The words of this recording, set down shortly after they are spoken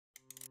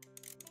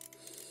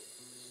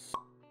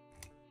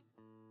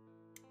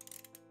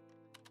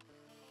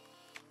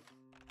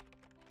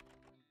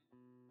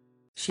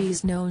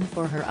She's known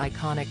for her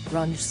iconic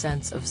grunge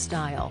sense of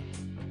style.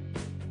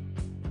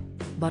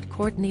 But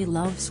Courtney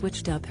Love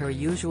switched up her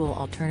usual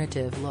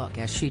alternative look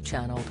as she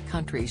channeled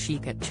country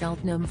chic at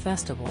Cheltenham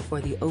Festival for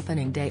the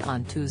opening day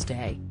on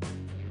Tuesday.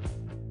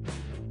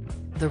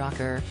 The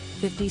rocker,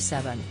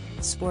 57,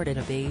 sported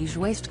a beige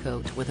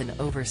waistcoat with an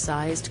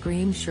oversized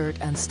cream shirt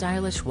and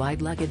stylish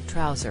wide-legged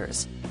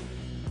trousers.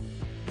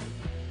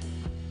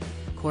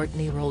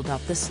 Courtney rolled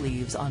up the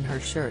sleeves on her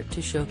shirt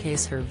to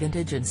showcase her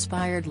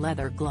vintage-inspired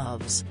leather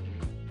gloves.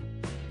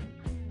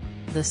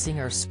 The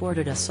singer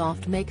sported a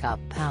soft makeup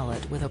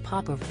palette with a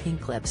pop of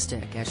pink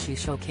lipstick as she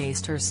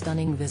showcased her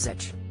stunning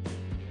visage.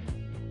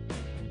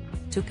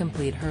 To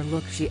complete her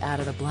look, she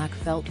added a black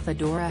felt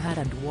fedora hat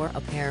and wore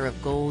a pair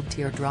of gold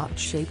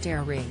teardrop-shaped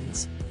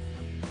earrings.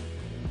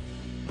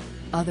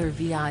 Other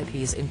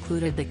VIPs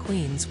included the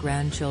Queen's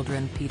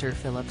grandchildren Peter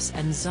Phillips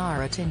and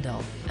Zara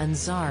Tindall, and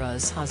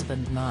Zara's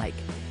husband Mike.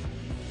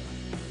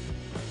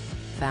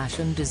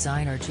 Fashion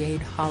designer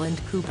Jade Holland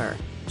Cooper,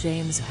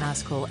 James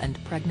Haskell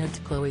and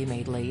pregnant Chloe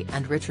Madeley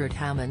and Richard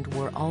Hammond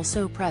were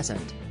also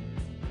present.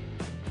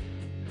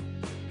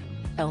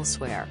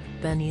 Elsewhere,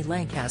 Benny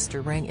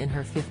Lancaster rang in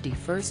her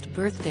 51st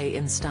birthday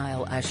in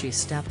style as she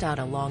stepped out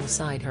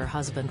alongside her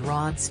husband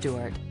Rod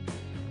Stewart.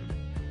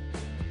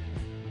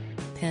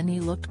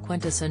 Penny looked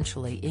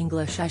quintessentially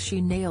English as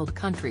she nailed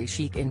country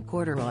chic in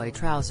corduroy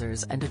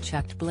trousers and a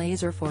checked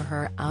blazer for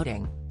her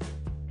outing.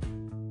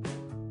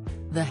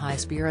 The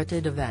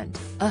high-spirited event,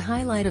 a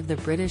highlight of the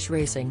British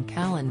racing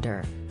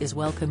calendar, is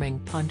welcoming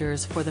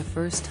punters for the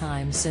first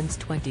time since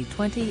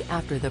 2020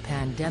 after the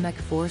pandemic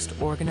forced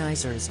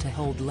organisers to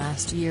hold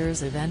last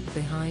year's event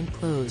behind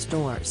closed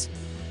doors.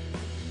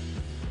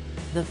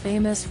 The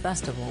famous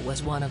festival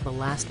was one of the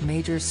last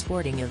major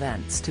sporting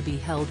events to be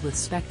held with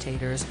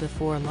spectators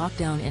before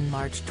lockdown in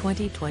March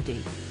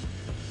 2020.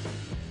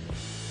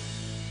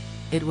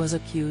 It was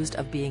accused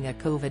of being a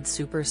COVID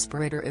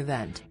super-spreader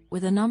event,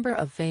 with a number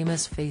of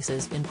famous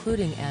faces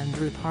including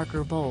Andrew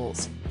Parker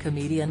Bowles,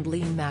 comedian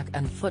Lee Mack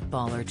and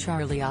footballer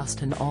Charlie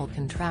Austin all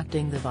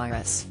contracting the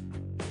virus.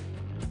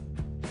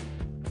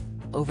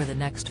 Over the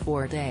next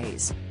 4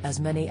 days, as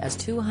many as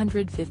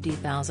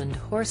 250,000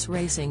 horse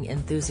racing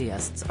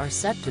enthusiasts are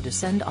set to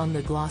descend on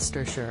the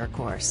Gloucestershire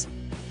course.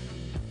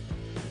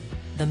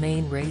 The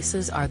main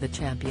races are the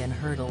Champion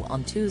Hurdle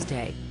on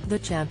Tuesday, the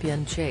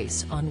Champion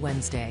Chase on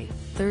Wednesday,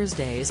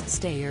 Thursday's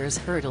Stayers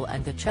Hurdle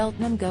and the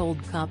Cheltenham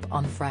Gold Cup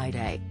on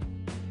Friday.